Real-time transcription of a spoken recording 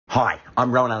Hi,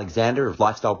 I'm Rowan Alexander of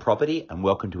Lifestyle Property and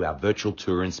welcome to our virtual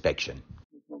tour inspection.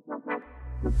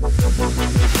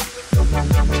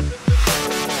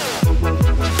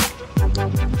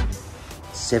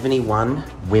 "71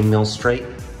 Windmill Street,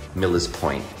 Millers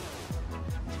Point."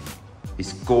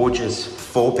 This gorgeous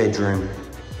 4-bedroom,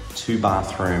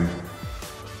 2-bathroom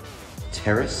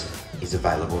terrace is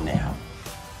available now,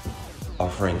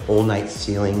 offering ornate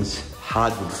ceilings,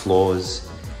 hardwood floors,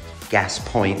 gas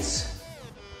points,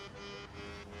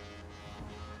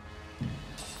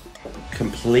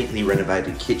 completely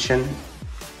renovated kitchen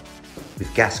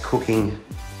with gas cooking,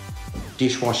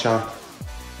 dishwasher,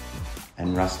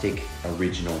 and rustic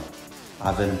original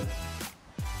oven.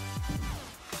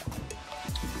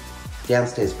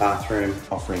 Downstairs bathroom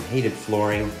offering heated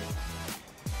flooring,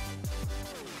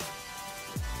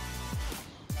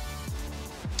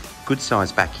 good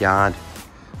sized backyard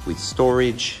with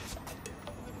storage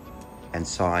and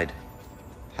side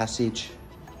passage.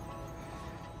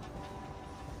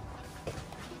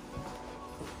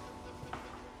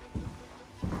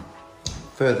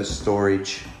 Further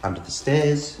storage under the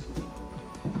stairs.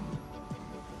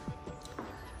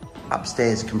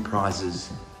 Upstairs comprises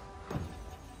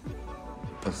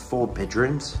of 4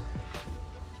 bedrooms,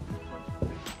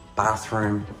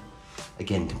 bathroom,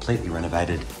 again completely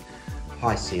renovated,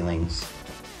 high ceilings,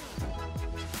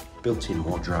 built-in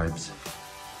wardrobes.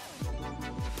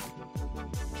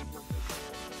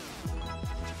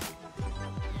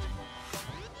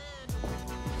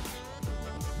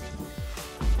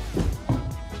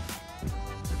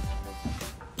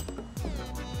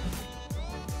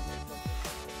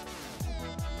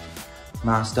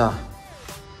 Master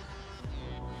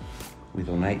with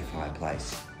ornate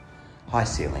fireplace, high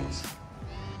ceilings,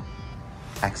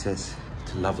 access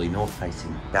to lovely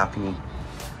north-facing balcony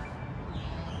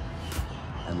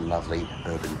and lovely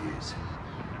urban views.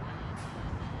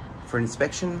 For an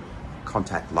inspection,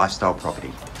 contact Lifestyle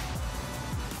Property.